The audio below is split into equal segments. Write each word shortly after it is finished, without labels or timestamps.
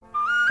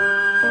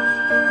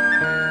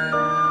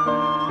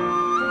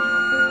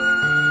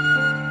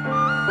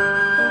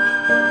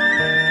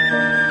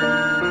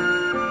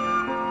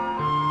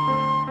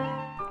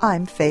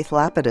I'm Faith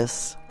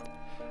Lapidus.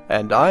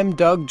 And I'm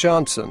Doug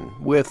Johnson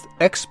with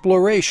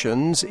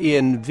Explorations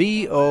in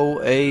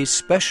VOA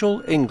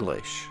Special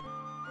English.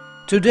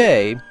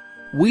 Today,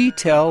 we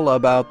tell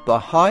about the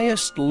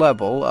highest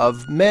level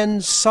of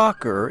men's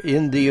soccer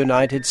in the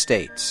United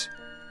States,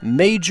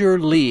 Major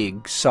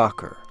League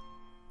Soccer.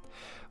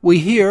 We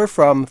hear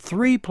from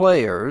 3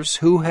 players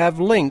who have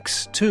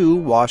links to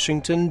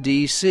Washington,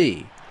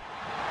 D.C.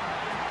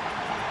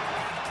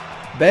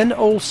 Ben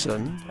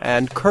Olsen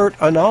and Kurt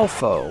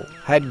Analfo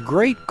had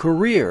great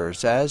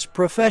careers as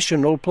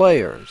professional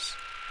players.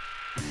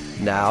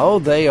 Now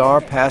they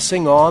are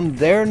passing on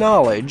their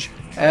knowledge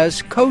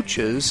as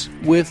coaches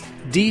with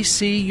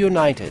D.C.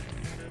 United.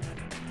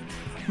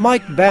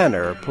 Mike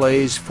Banner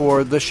plays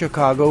for the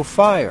Chicago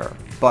Fire,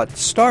 but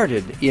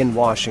started in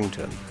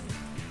Washington.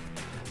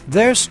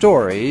 Their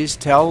stories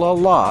tell a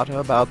lot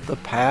about the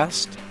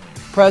past,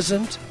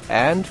 present,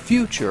 and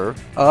future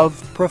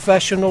of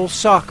professional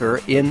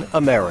soccer in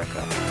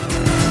America.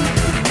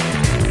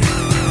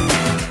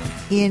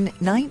 In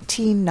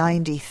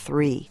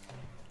 1993,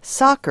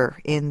 soccer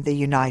in the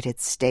United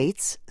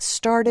States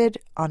started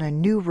on a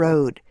new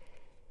road.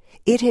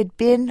 It had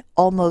been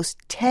almost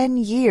 10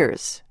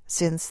 years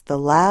since the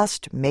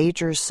last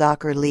major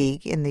soccer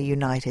league in the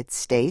United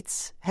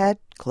States had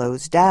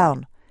closed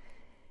down.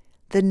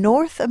 The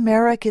North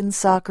American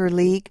Soccer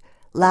League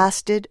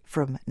lasted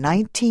from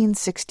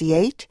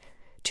 1968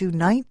 to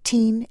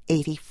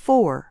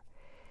 1984.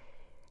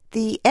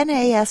 The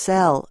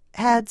NASL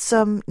had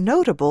some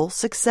notable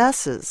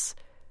successes.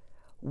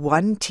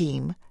 One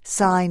team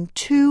signed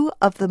 2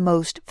 of the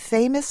most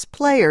famous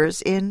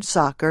players in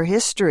soccer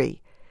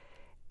history,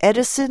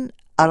 Edison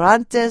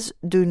Arantes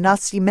do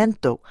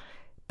Nascimento,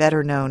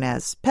 better known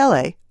as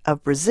Pelé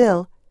of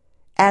Brazil,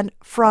 and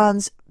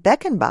Franz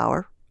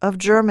Beckenbauer of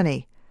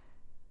Germany.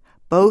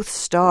 Both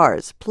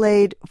stars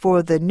played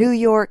for the New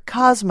York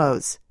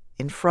Cosmos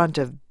in front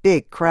of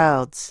big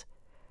crowds.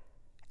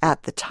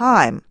 At the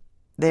time,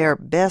 their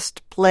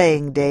best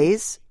playing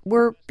days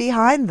were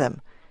behind them.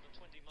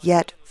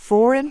 Yet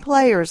foreign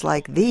players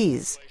like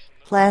these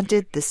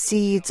planted the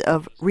seeds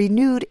of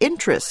renewed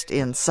interest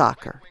in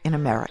soccer in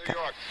America.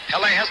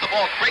 Pelé has the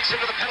ball, breaks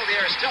into the penalty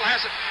area, still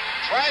has it,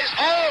 tries,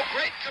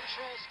 great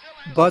control, still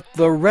has it. But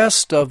the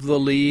rest of the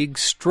league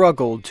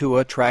struggled to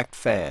attract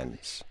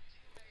fans.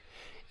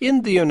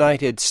 In the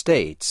United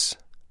States,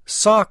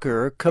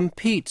 soccer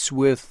competes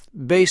with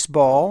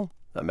baseball,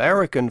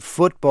 American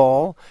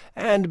football,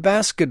 and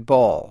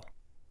basketball.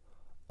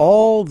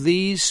 All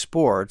these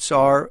sports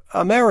are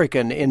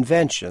American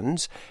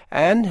inventions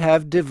and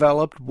have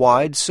developed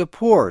wide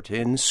support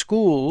in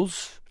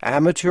schools,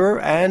 amateur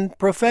and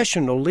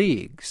professional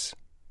leagues.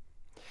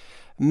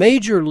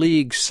 Major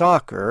League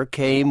Soccer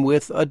came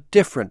with a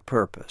different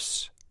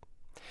purpose.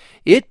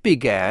 It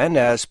began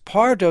as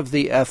part of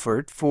the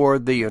effort for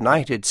the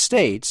United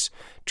States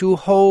to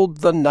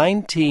hold the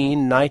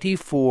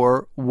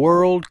 1994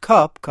 World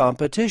Cup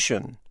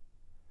competition.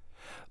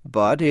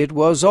 But it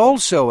was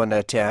also an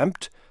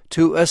attempt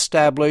to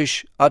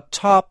establish a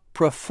top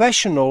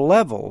professional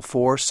level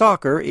for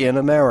soccer in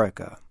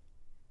America.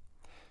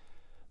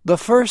 The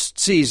first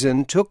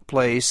season took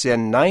place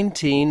in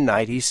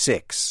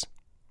 1996.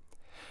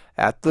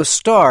 At the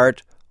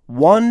start,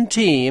 one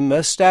team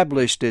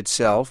established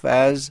itself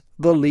as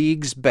the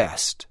league's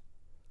best.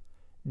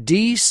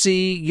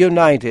 D.C.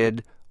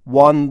 United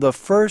won the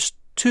first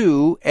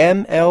 2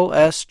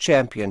 MLS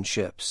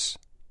championships.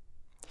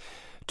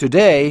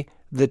 Today,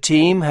 the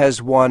team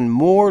has won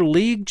more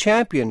league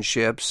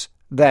championships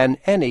than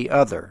any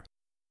other.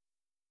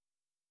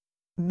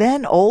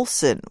 Ben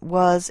Olsen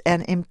was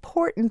an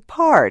important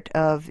part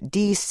of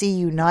D.C.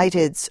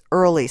 United's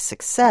early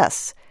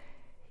success.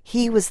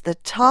 He was the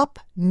top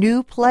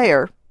new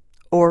player,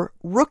 or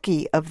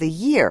Rookie of the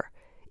Year,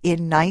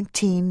 in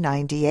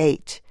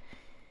 1998.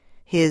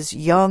 His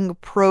young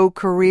pro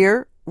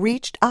career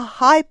reached a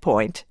high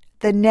point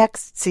the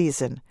next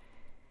season.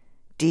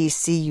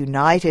 D.C.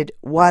 United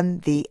won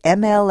the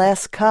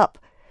MLS Cup,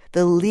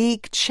 the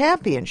league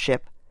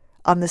championship,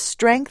 on the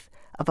strength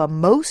of a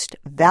most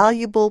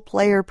valuable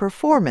player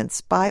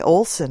performance by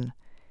Olsen.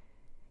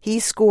 He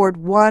scored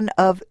one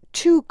of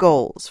 2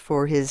 goals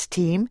for his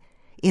team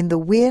in the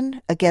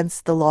win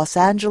against the Los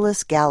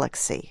Angeles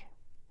Galaxy.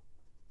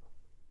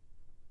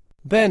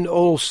 Ben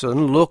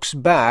Olsen looks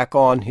back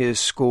on his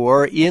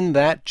score in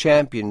that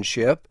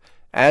championship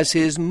as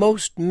his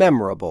most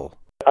memorable.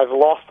 I've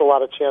lost a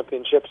lot of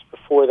championships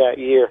before that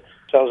year,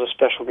 so that was a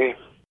special game.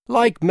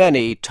 Like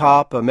many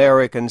top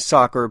American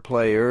soccer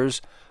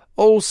players,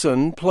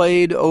 Olsen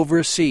played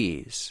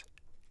overseas.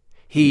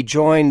 He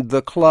joined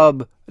the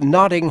club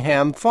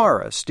Nottingham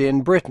Forest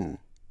in Britain.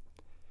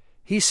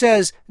 He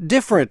says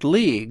different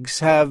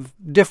leagues have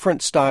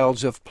different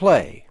styles of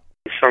play.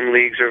 Some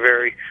leagues are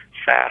very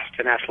fast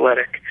and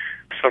athletic.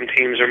 Some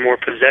teams are more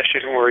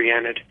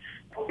possession-oriented,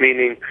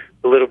 meaning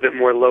a little bit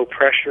more low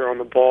pressure on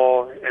the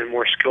ball and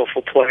more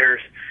skillful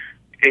players.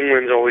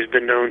 England's always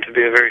been known to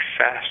be a very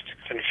fast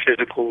and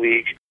physical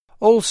league.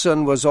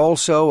 Olsen was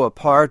also a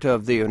part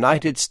of the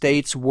United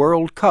States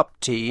World Cup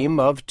team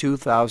of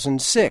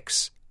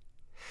 2006.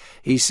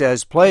 He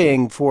says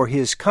playing for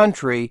his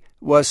country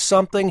was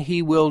something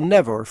he will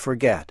never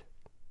forget.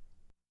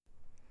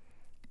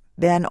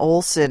 Ben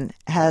Olsen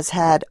has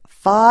had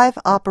 5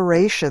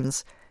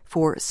 operations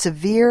for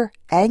severe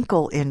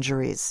ankle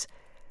injuries.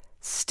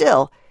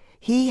 Still,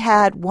 he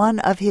had one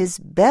of his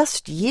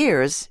best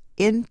years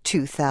in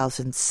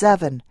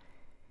 2007.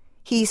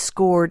 He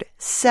scored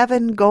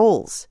 7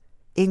 goals,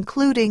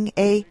 including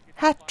a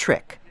hat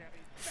trick,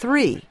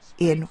 3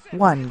 in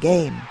one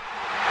game.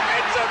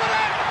 It's in the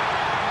net!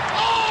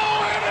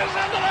 Oh, it is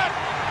in the net!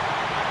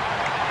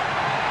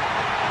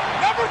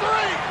 Number 3,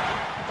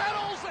 Ben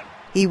Olsen.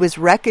 He was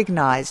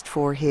recognized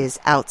for his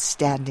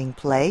outstanding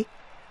play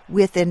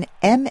with an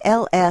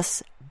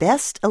MLS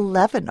Best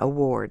 11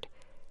 award.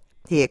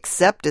 He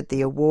accepted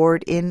the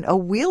award in a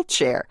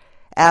wheelchair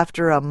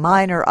after a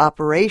minor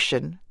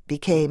operation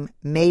became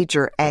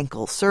major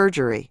ankle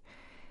surgery.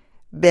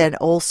 Ben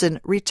Olsen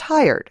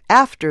retired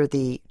after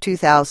the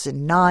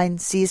 2009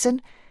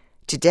 season.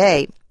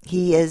 Today,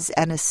 he is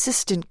an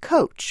assistant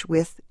coach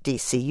with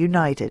DC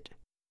United.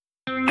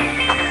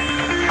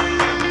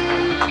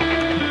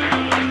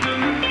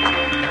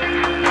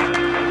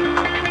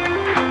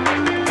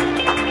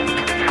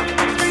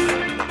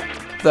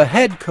 The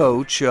head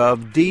coach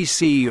of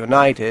DC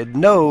United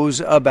knows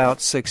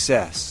about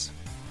success.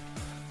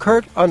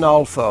 Curt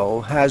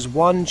Onalfo has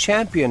won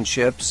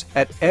championships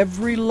at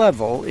every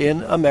level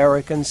in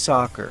American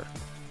soccer.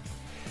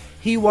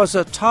 He was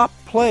a top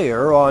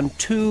player on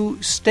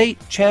 2 state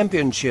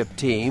championship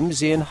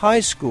teams in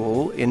high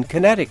school in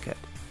Connecticut.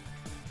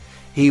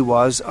 He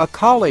was a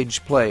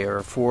college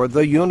player for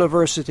the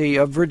University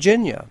of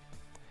Virginia.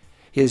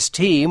 His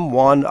team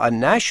won a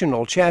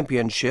national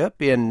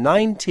championship in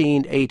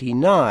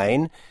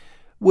 1989,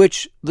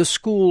 which the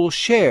school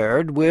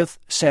shared with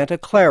Santa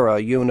Clara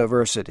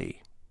University.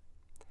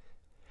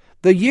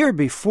 The year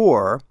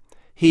before,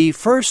 he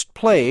first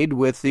played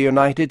with the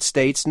United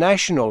States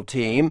national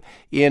team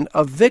in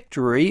a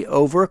victory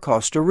over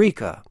Costa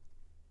Rica.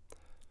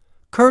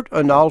 Curt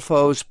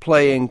Onalfo's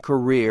playing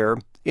career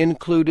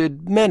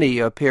included many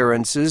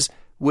appearances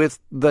with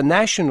the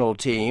national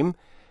team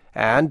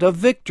and a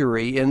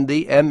victory in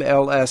the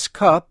MLS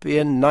Cup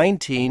in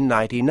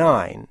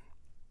 1999.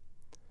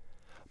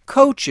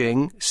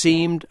 Coaching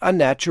seemed a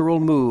natural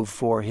move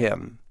for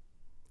him.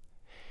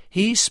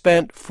 He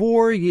spent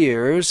 4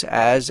 years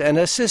as an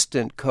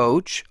assistant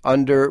coach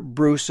under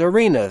Bruce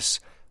Arenas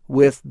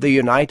with the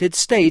United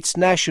States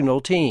national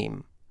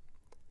team.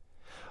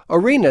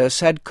 Arenas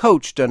had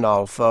coached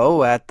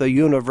Onalfo at the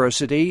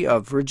University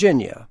of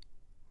Virginia.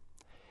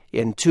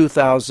 In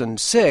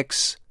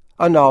 2006,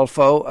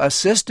 Onalfo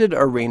assisted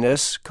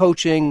Arenas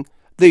coaching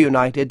the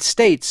United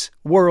States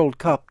World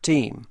Cup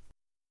team.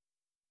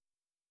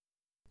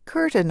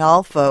 Curt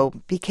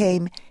Onalfo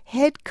became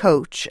head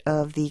coach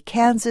of the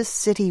Kansas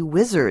City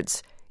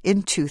Wizards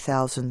in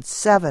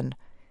 2007.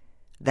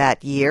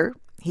 That year,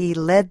 he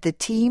led the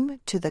team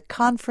to the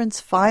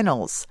conference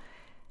finals.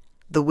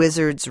 The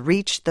Wizards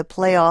reached the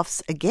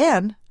playoffs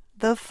again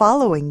the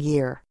following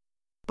year.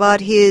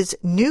 But his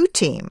new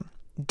team,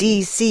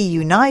 DC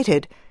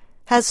United,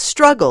 has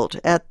struggled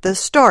at the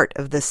start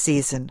of the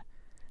season.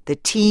 The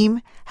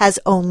team has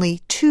only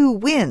 2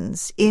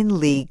 wins in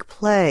league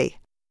play.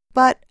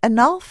 But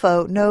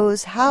Onalfo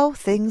knows how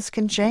things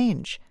can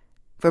change,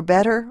 for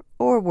better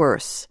or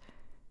worse.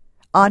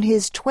 On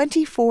his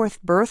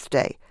 24th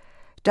birthday,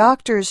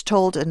 doctors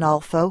told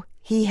Onalfo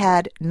he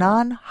had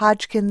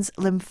non-Hodgkin's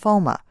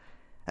lymphoma,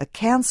 a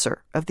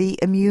cancer of the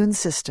immune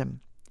system.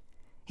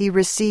 He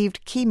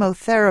received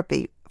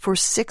chemotherapy for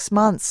 6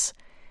 months.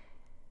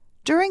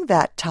 During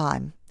that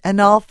time,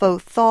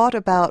 Onalfo thought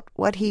about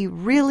what he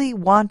really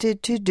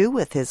wanted to do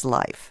with his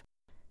life: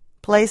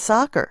 play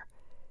soccer.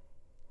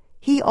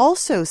 He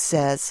also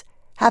says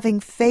having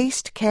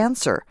faced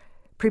cancer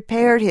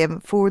prepared him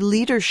for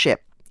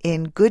leadership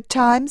in good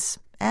times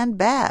and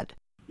bad.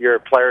 Your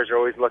players are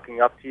always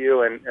looking up to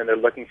you, and they're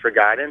looking for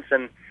guidance,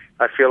 and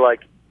I feel like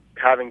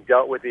having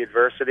dealt with the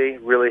adversity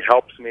really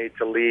helps me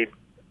to lead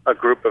a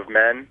group of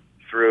men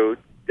through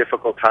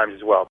difficult times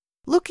as well.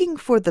 Looking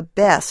for the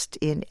best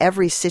in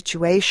every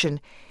situation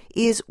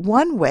is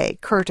one way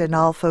Curt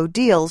Onalfo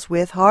deals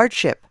with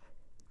hardship.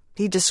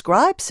 He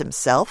describes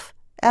himself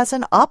as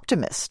an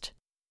optimist.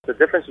 The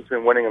difference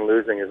between winning and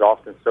losing is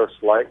often so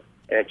slight,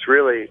 and it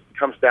really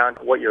comes down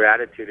to what your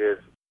attitude is.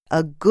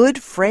 A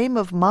good frame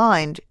of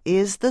mind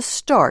is the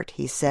start,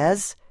 he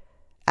says.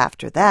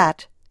 After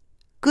that,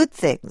 good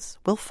things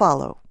will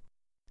follow.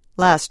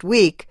 Last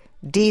week,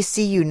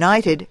 DC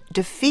United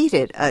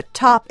defeated a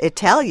top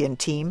Italian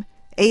team,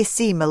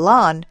 AC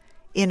Milan,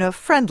 in a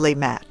friendly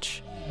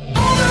match.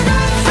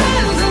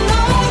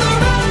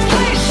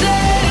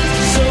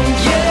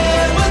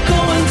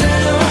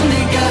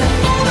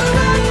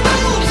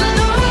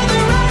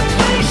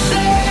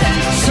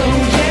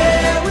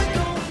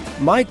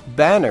 Mike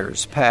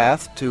Banner's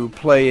path to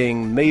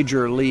playing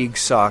Major League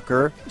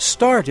Soccer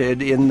started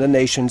in the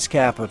nation's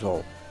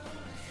capital.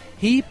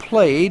 He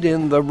played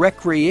in the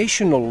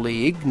recreational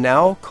league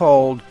now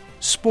called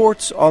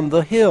Sports on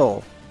the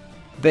Hill,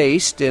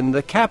 based in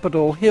the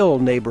Capitol Hill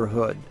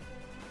neighborhood.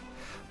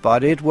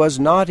 But it was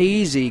not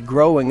easy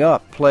growing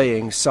up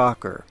playing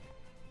soccer.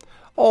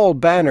 All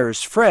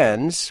Banner's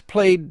friends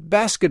played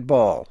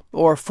basketball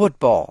or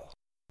football.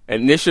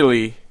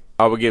 Initially,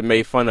 I would get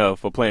made fun of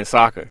for playing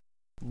soccer,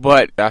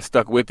 but I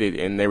stuck with it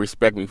and they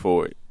respect me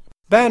for it.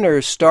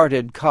 Banner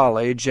started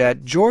college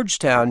at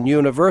Georgetown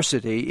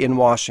University in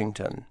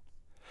Washington.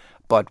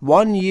 But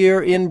 1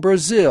 year in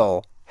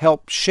Brazil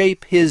helped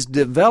shape his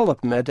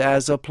development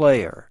as a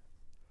player.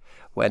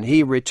 When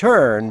he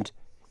returned,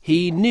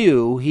 he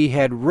knew he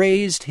had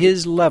raised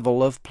his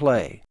level of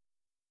play.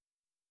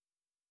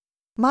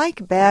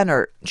 Mike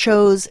Banner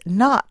chose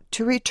not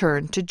to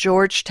return to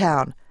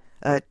Georgetown,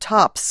 a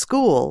top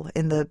school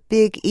in the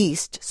Big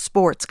East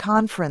Sports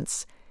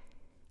Conference.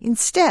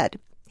 Instead,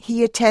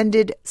 he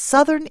attended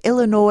Southern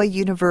Illinois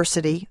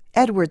University,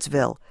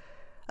 Edwardsville,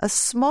 a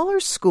smaller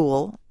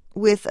school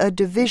with a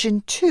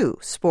Division II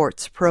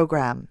sports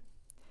program.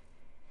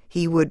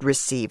 He would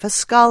receive a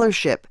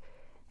scholarship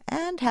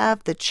and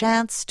have the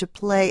chance to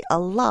play a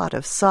lot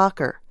of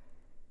soccer.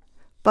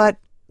 But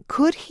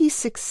could he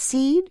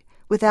succeed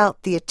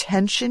without the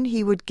attention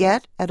he would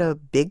get at a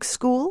big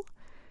school?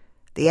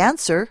 The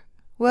answer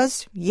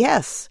was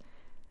yes.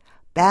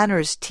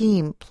 Banner's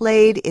team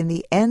played in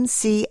the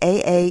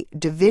NCAA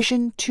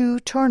Division II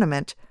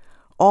tournament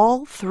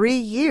all 3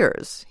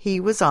 years he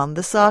was on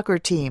the soccer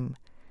team.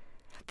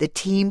 The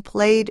team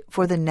played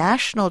for the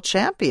national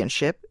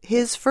championship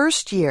his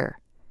first year.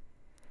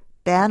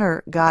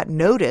 Banner got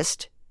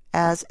noticed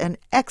as an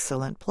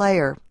excellent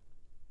player.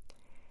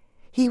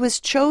 He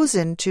was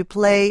chosen to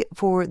play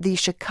for the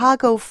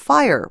Chicago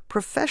Fire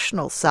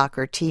professional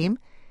soccer team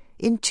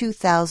in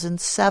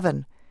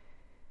 2007.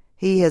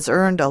 He has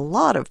earned a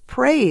lot of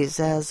praise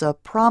as a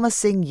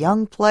promising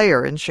young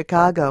player in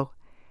Chicago.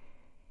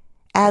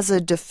 As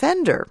a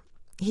defender,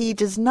 he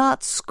does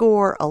not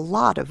score a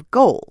lot of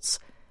goals,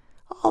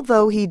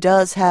 although he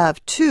does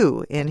have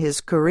 2 in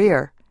his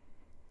career.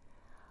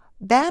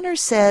 Banner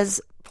says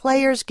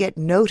players get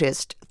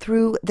noticed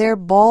through their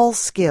ball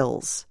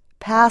skills,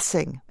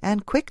 passing,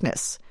 and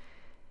quickness.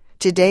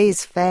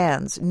 Today's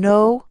fans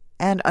know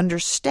and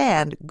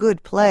understand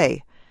good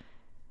play.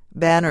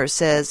 Banner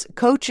says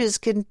coaches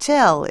can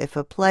tell if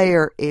a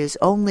player is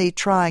only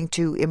trying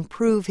to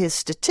improve his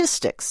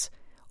statistics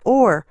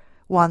or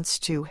wants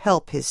to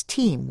help his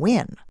team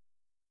win.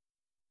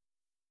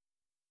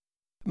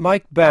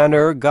 Mike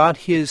Banner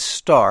got his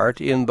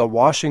start in the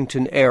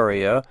Washington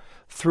area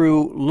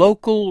through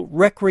local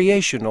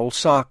recreational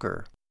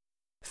soccer.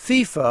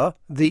 FIFA,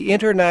 the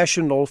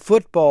International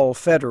Football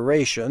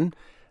Federation,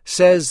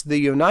 says the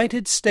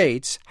United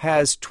States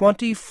has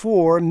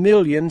 24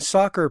 million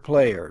soccer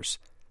players,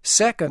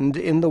 second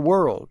in the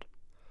world.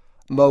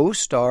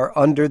 Most are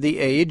under the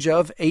age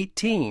of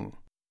 18.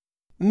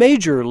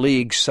 Major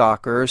League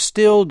Soccer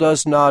still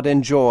does not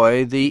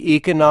enjoy the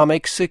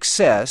economic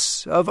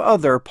success of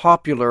other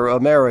popular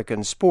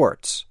American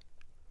sports.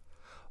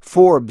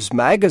 Forbes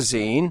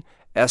magazine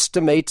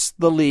estimates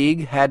the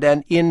league had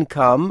an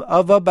income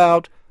of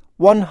about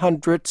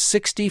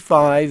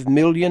 $165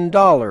 million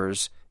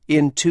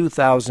in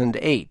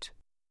 2008.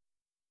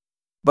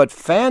 But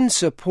fan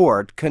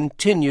support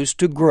continues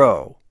to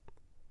grow,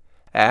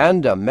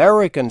 and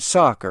American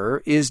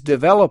soccer is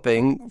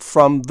developing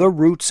from the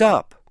roots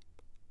up.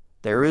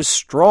 There is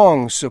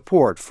strong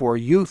support for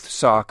youth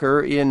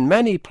soccer in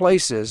many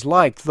places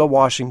like the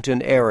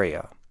Washington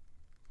area.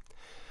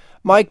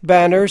 Mike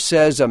Banner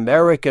says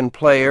American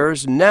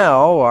players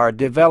now are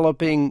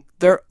developing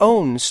their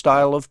own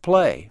style of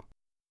play.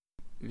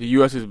 The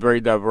U.S. is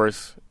very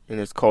diverse in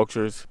its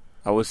cultures.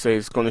 I would say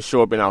it's going to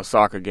show up in our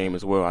soccer game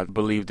as well. I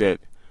believe that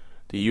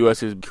the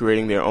U.S. is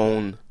creating their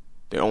own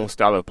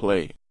style of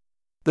play.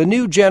 The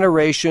new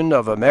generation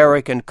of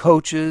American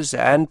coaches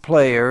and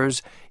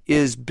players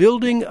is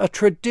building a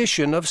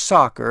tradition of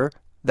soccer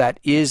that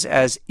is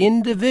as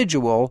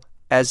individual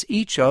as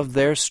each of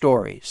their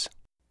stories.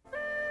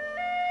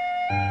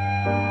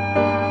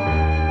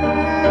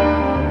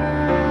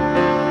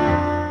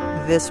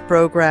 This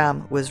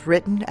program was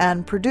written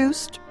and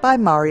produced by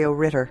Mario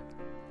Ritter.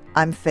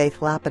 I'm Faith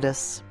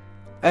Lapidus.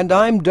 And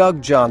I'm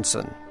Doug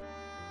Johnson.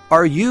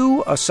 Are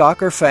you a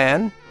soccer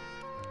fan?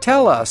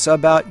 Tell us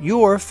about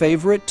your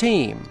favorite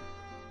team.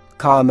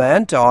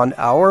 Comment on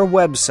our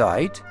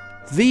website,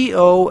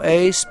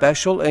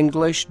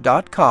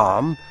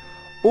 voaspecialenglish.com,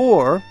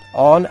 or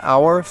on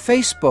our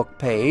Facebook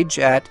page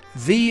at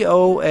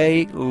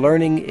VOA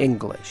Learning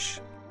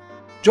English.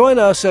 Join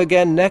us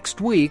again next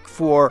week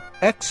for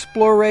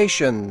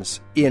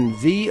Explorations in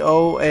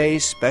VOA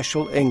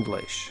Special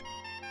English.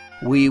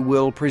 We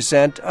will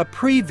present a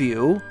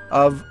preview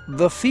of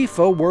the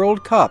FIFA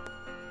World Cup,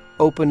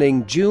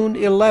 opening June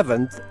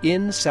 11th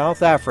in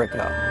South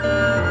Africa.